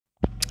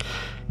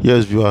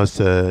Yes, viewers,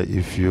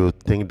 if you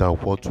think that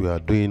what we are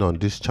doing on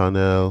this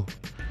channel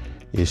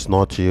is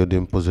not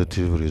yielding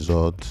positive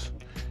results,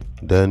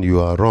 then you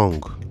are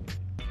wrong.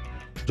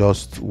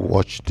 Just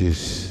watch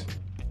this.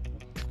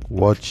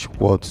 Watch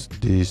what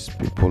these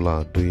people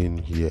are doing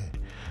here.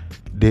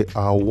 They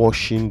are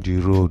washing the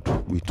road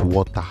with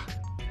water.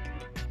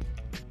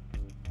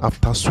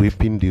 After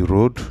sweeping the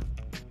road,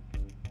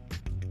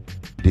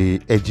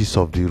 the edges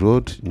of the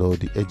road,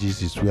 the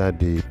edges is where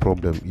the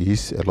problem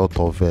is. A lot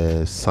of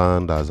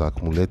sand has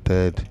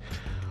accumulated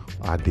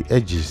at the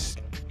edges.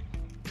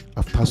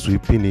 After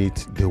sweeping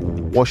it, they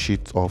will wash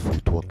it off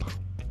with water.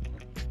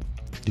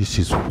 This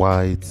is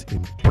quite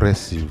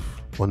impressive.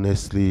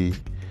 Honestly,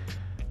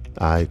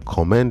 I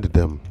commend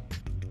them.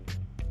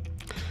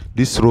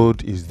 This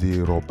road is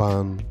the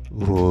Roban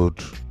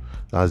Road.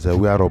 That's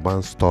where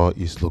Roban store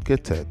is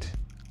located.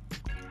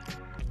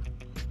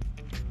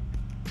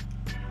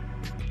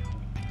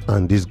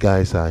 And these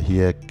guys are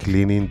here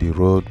cleaning the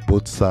road,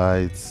 both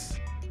sides,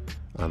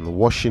 and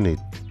washing it.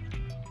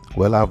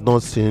 Well, I've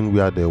not seen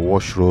where they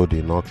wash road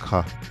in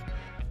Awka.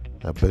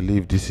 I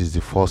believe this is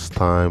the first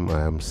time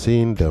I am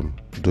seeing them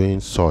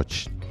doing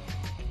such.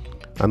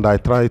 And I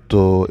tried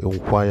to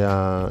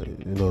inquire,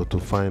 to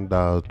find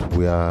out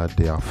where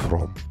they are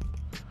from.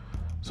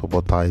 So,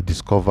 but I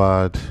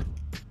discovered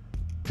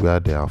where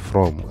they are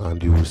from,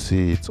 and you will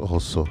see it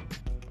also.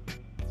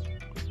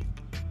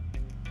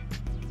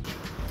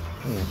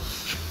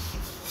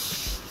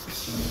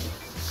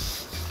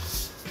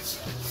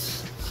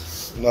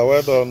 Now,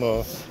 well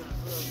done.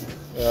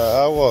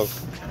 Yeah, I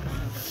was.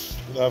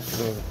 Good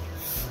afternoon.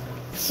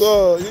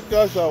 So, you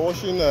guys are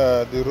washing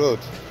the road.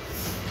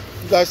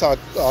 You guys are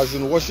as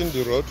in washing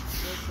the road.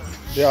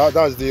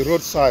 That's the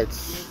roadside.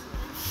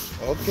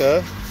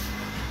 Okay,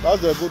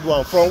 that's a good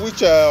one. From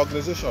which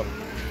organization?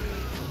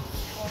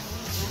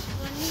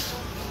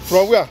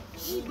 From where?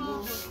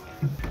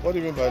 What do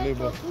you mean by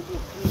neighbor?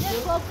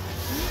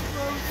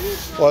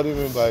 What do you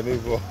mean by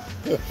neighbor?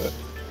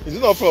 Is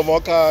it not from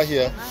Awka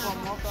here?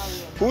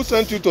 Who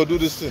sent you to do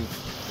this thing?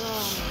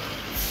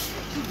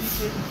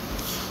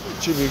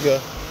 Chibike.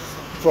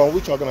 From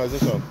which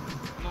organization?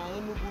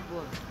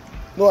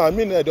 No, I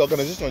mean the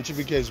organization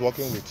Chibike is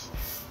working with.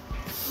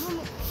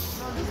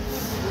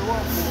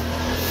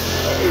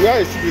 Where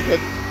is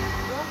Chibike?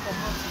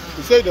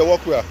 You say they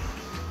work where?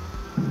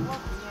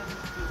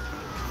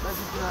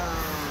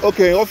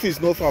 Okay, office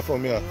not far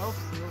from here.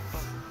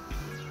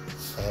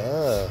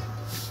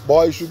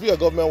 But it should be a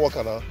government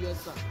worker now.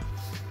 Yes, sir.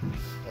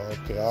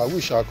 Okay, I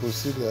wish I could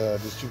see the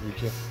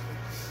distributor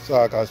so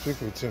I can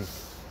speak with him.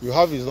 You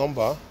have his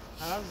number?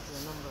 I have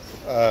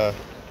the number.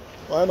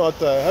 Why not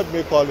help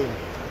me call him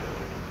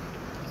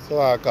so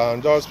I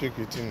can just speak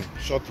with him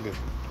shortly.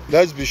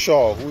 Let's be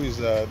sure who is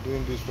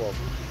doing this work.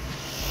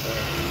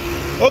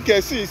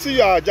 Okay, see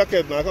your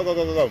jacket now.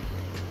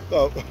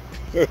 Come.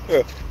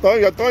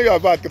 Turn your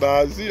back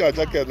now. See your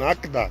jacket now.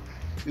 ACTDA.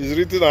 It's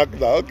written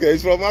ACTDA. Okay,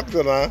 it's from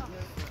ACTDA now.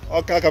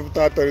 Awka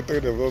Capital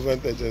Territory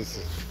Development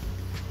Agency.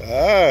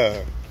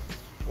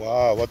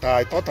 Wow, but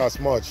I thought as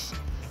much.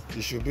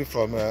 It should be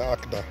from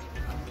ACTDA.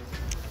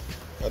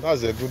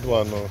 That's a good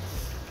one.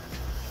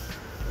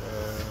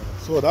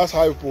 So that's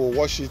how people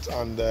wash it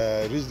and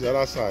reach the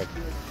other side.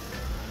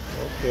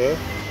 Okay.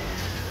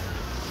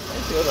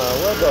 Okay, now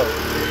well done.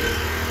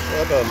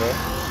 Well done,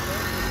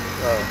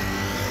 yeah.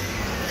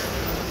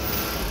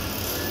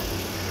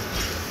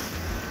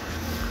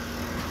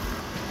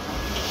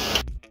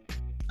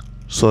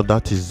 So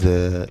that is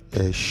a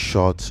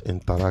short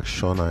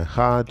interaction I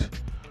had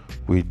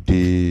with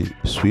the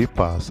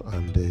sweepers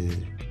and the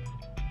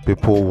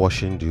people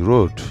washing the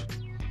road.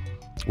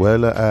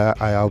 Well,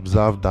 I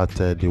observed that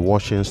the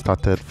washing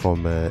started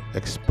from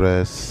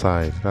express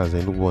side. That's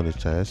the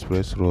Onitsha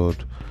Express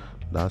Road,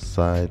 that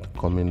side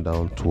coming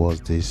down towards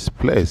this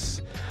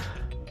place.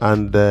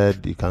 And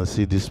you can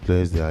see this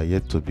place, they are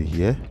yet to be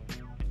here.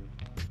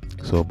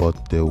 So,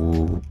 but they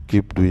will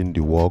keep doing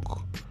the work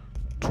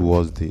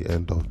towards the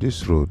end of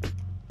this road.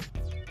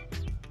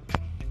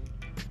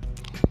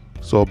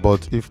 So,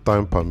 but if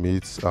time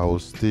permits, I will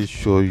still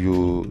show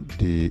you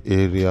the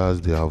areas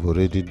they have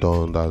already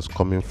done that's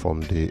coming from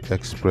the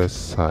express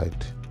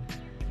side.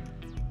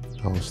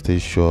 I will still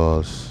show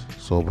us.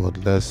 So, but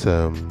let's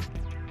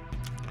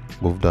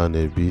move down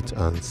a bit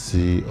and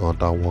see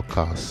other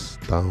workers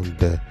down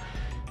there.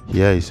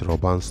 Here is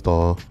Roban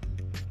store,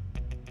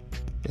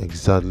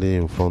 exactly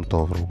in front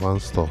of Roban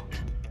store.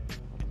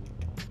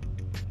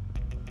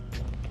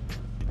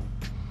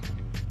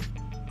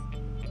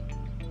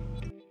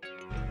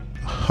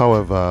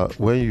 However,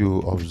 when you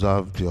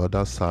observe the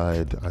other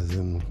side, as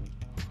in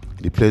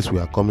the place we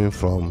are coming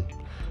from,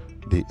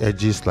 the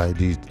edges like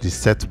the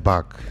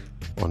setback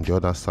on the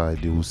other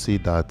side, you will see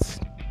that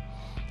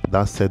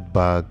that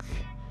setback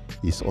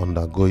is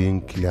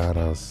undergoing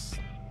clearance.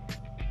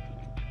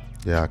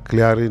 They are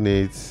clearing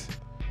it,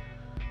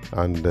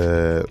 and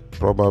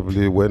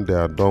probably when they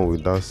are done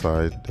with that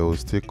side, they will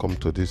still come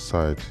to this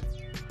side.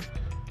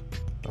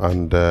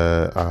 and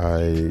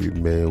I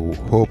may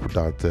hope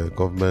that the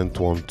government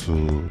want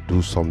to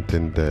do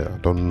something there. I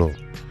don't know.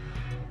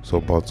 So,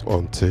 but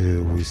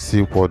until we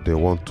see what they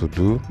want to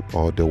do,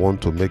 or they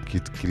want to make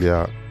it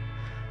clear,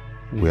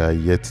 we are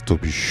yet to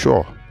be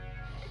sure.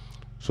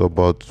 So,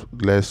 but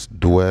let's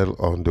dwell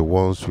on the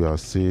ones we are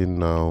seeing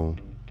now,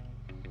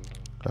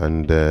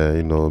 and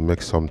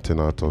make something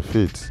out of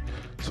it.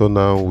 So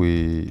now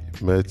we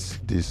met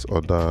this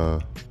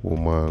other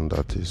woman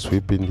that is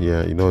sweeping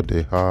here.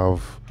 They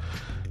have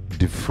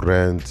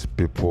different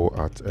people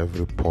at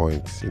every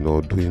point,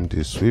 doing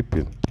the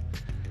sweeping.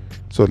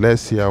 So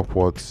let's hear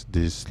what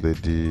this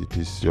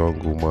young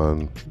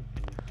woman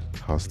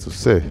has to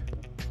say.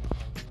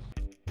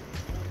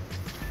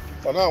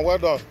 So now, well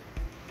done.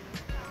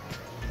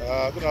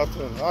 Good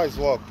afternoon. How is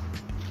work?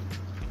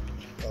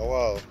 Oh,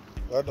 wow.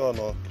 Well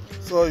done.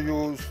 So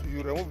you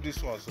remove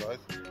these ones, right?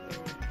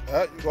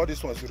 You got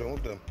these ones, you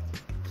remove them.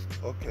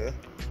 Okay.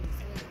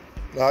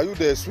 Now you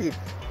there sweep.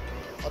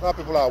 Other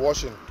people are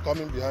washing,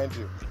 coming behind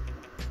you.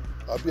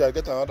 I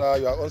get another,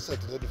 your own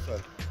set is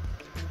different.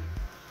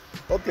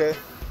 Okay.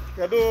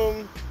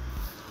 Kedu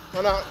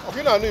mana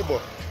okina anu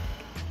Igbo.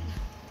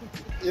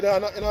 Ina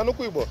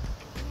anuku Igbo.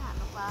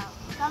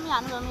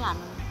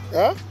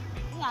 Yeah?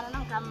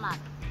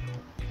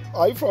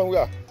 Are you from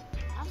where?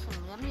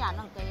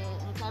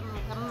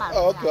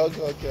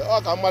 Okay.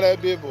 Oh, come on,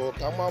 people.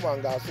 Come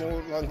on,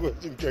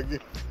 language in Kegi.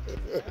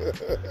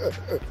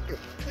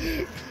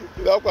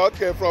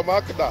 Okay, from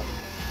ACTDA.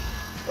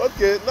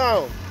 Okay,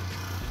 now,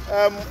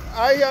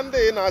 I am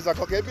the Nazak.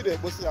 Okay, be the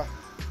Busia.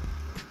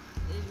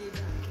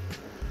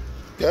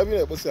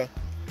 Every Busia.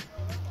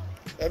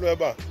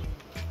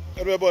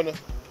 Everybody.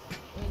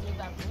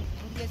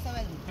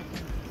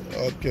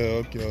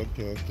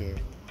 Okay.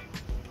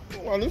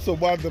 Well, it's so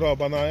bad,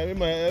 but I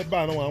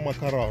ban one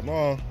macaron.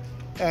 No,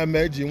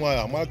 imagine why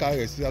I'm like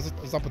I see as a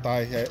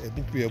sapota here, a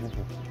book.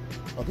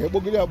 Okay,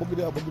 Bogia,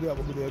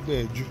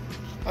 Beju.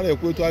 And I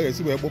quit to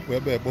see where book were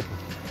bare book.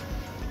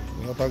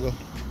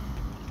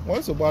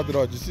 Once a bad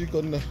road, you see,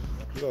 couldn't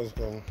just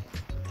come.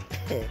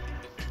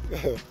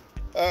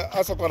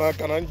 As a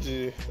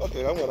Kananji,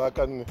 okay, I'm gonna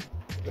can.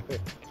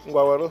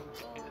 What do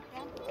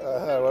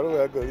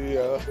I go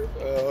here?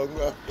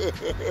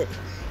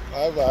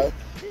 Bye.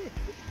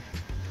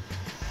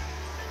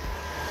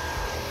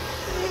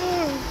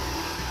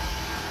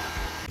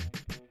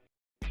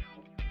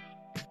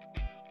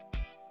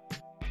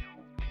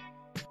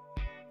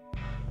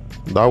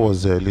 That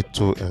was a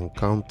little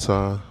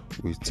encounter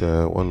with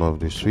one of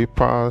the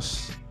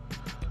sweepers,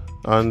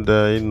 and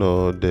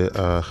they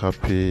are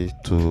happy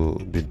to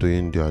be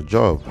doing their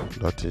job.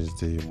 That is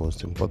the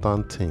most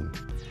important thing.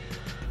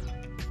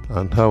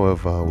 And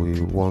however,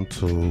 we want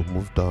to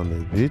move down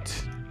a bit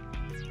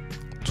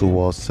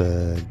towards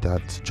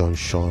that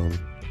junction.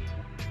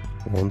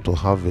 We want to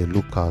have a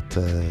look at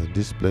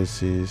these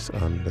places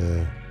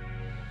and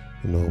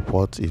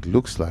what it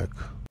looks like.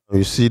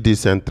 You see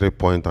this entry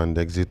point and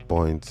exit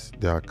point,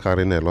 they are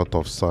carrying a lot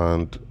of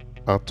sand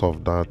out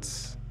of that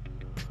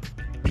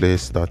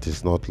place that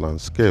is not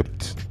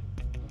landscaped.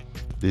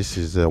 This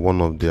is one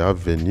of the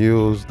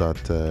avenues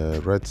that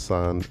red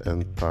sand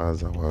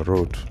enters our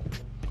road,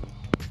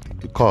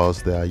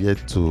 because they are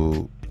yet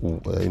to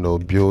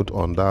build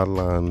on that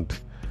land,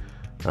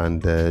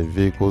 and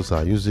vehicles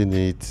are using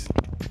it.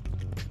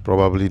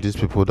 Probably these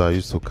people that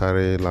used to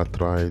carry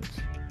laterite,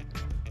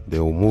 they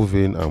will move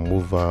in and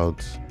move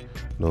out,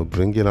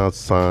 bringing out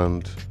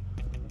sand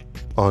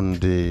on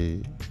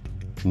the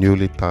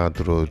newly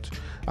tarred road.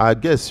 I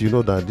guess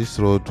that this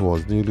road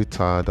was newly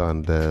tarred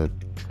and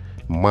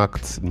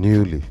marked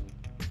newly.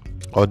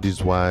 All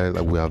this while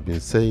we have been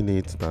saying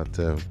it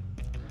that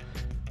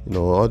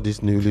all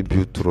this newly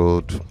built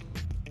road,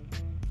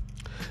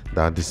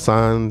 that the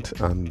sand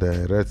and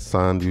the red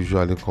sand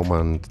usually come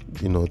and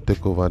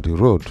take over the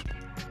road,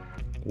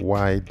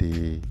 why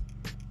the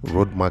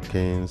road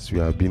markings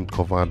were being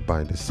covered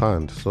by the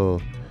sand. So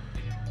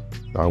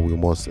that we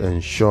must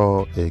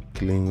ensure a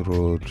clean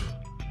road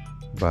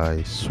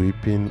by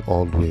sweeping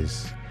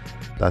always.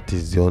 That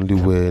is the only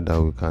way that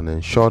we can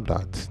ensure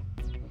that,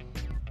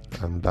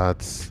 and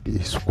that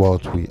is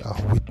what we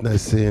are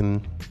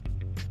witnessing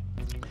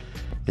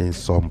in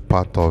some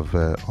part of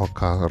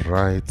Awka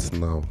right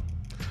now.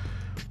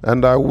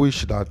 And I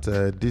wish that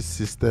this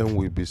system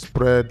will be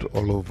spread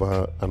all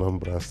over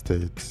Anambra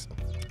State,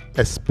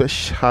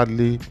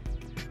 especially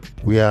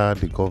where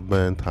the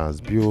government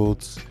has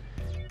built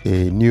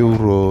a new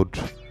road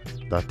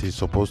that is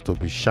supposed to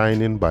be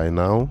shining by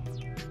now,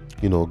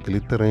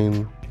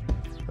 glittering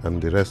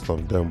and the rest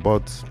of them.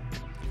 But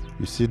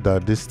you see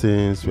that these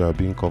things were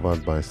being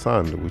covered by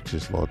sand, which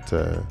is not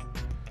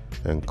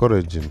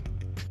encouraging.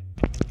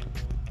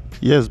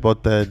 Yes,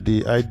 but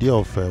the idea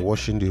of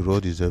washing the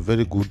road is a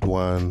very good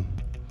one,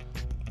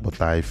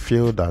 but I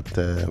feel that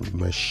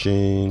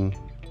machine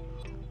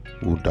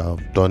would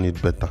have done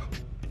it better.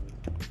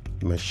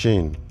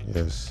 Machine,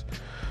 yes.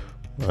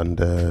 And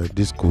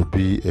this could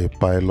be a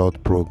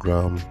pilot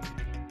program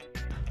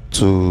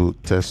to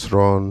test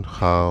run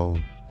how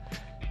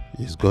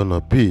is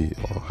gonna be,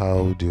 or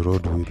how the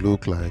road will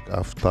look like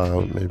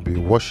after maybe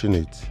washing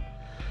it.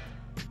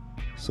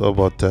 So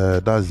but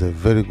that's a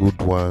very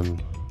good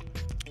one,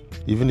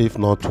 even if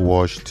not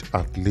washed,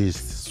 at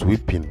least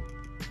sweeping.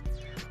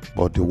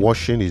 But the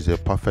washing is a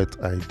perfect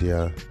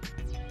idea.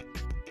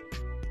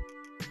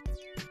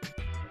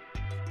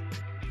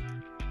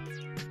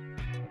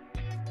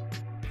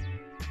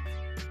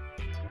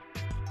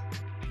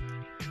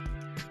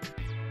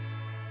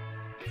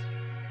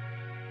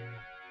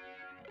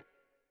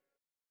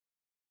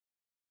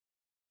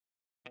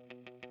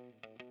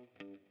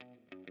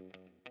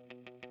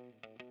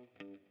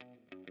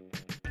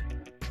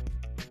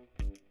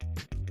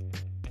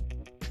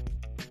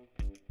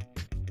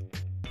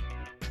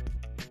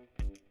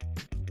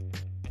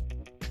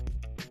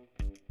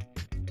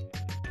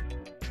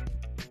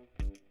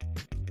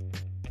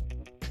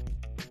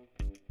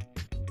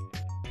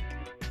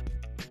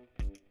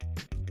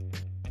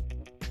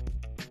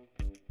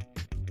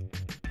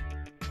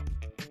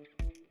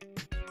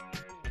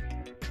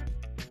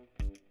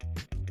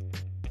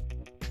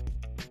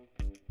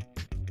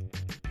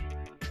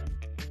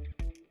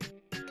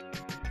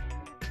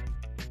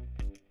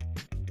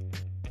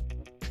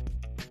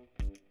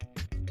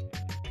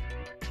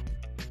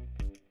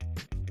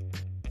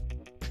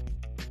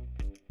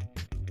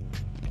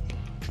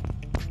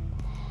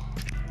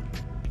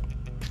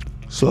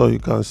 So you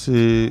can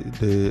see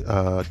they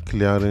are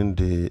clearing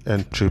the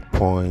entry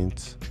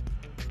point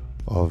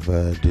of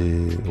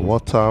the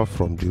water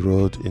from the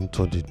road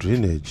into the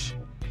drainage.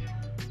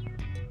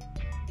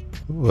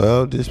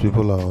 Well, these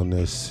people are on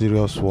a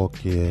serious work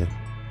here,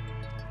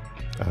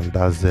 and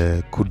that's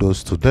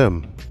kudos to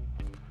them.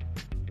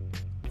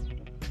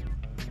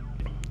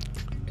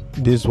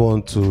 This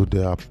one too,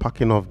 they are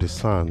packing off the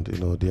sand,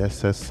 the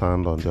excess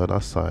sand on the other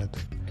side.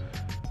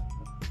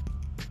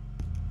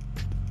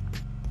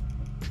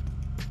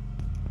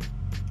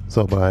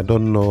 So, but I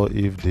don't know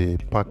if the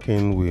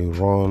parking will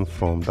run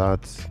from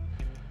that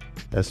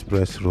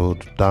express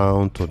road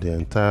down to the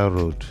entire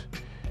road.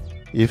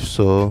 If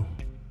so,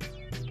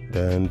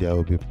 then there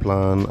will be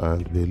plan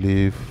and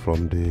belief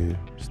from the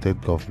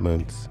state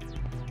government.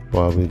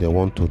 Probably they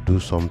want to do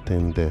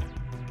something there.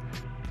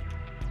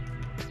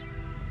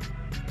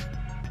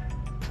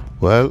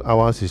 Well,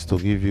 ours is to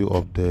give you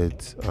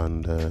updates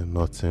and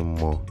nothing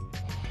more.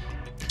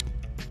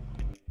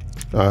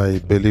 I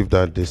believe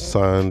that the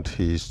sand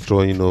he is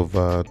throwing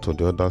over to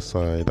the other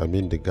side, I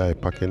mean the guy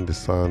packing the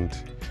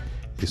sand,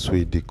 is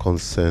with the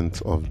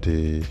consent of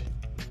the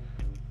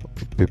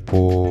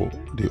people,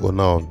 the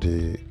owner of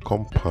the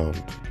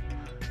compound.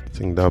 I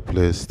think that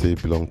place still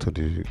belongs to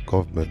the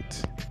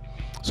government.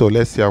 So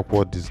let's hear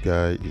what this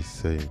guy is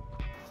saying.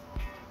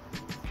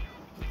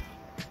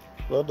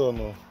 Well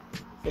done.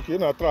 Okay,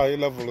 now try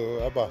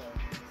level Abba.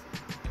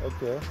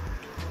 Okay.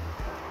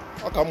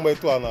 I can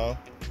wait to now.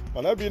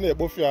 And I've been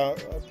able to,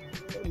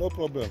 no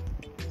problem.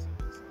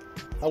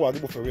 How are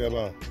you for real?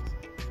 Okay.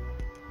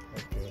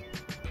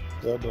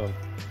 Well done.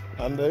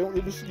 And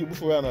you be see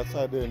before on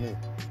outside there, ni.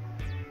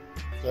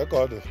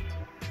 Record it.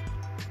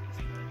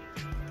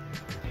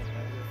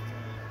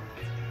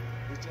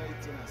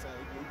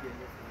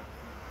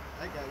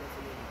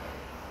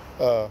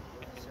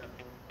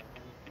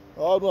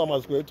 All no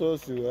must go to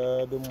see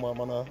the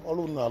mama.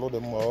 All no allow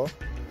them more.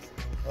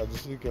 I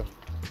just think.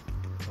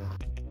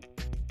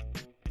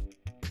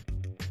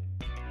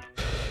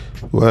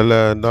 Well,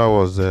 that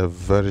was a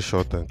very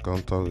short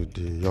encounter with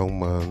the young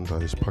man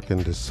that is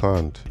packing the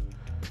sand,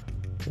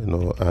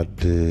 at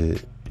the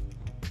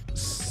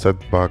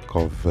setback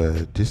of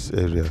this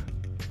area.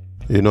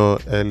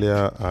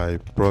 Earlier I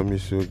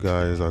promised you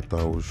guys that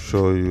I will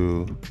show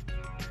you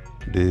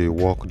the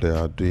work they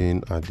are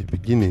doing at the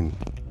beginning,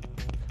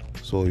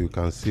 so you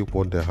can see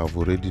what they have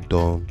already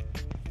done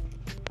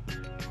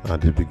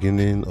at the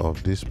beginning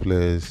of this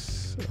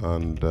place,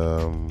 and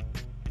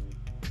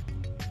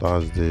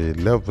that's the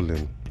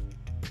leveling.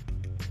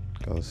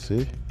 You can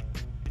see.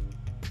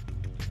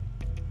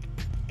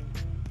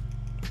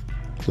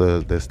 So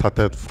they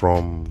started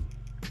from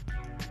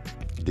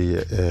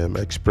the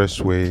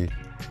expressway,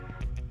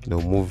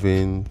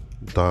 moving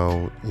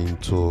down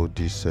into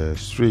this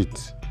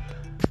street,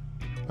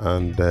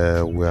 and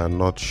we are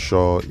not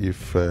sure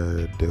if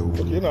they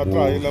will move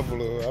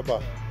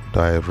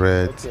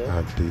direct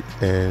at the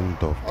end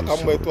of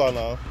this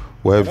road.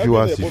 Well,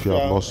 viewers, if you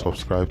have not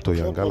subscribed to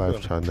YangaLife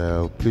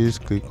channel, please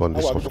click on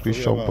the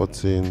subscription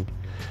button,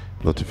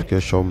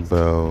 notification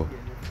bell,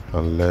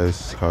 and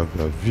let's have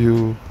a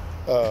view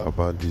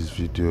about this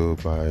video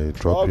by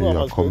dropping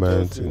your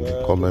comments in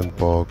the comment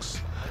box.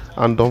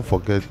 And don't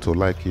forget to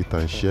like it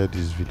and share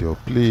this video.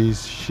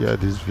 Please share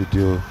this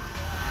video.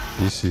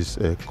 This is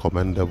a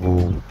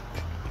commendable,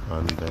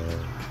 and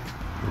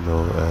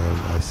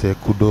I say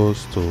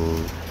kudos to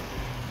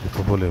the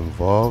people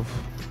involved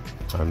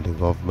and the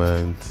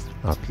government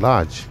at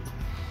large.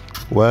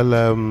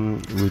 Well,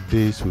 with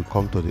this we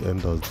come to the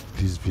end of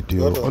this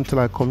video. Until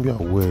I come your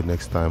way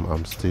next time,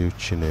 I'm still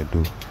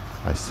Chinedu.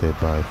 I say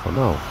bye for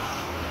now.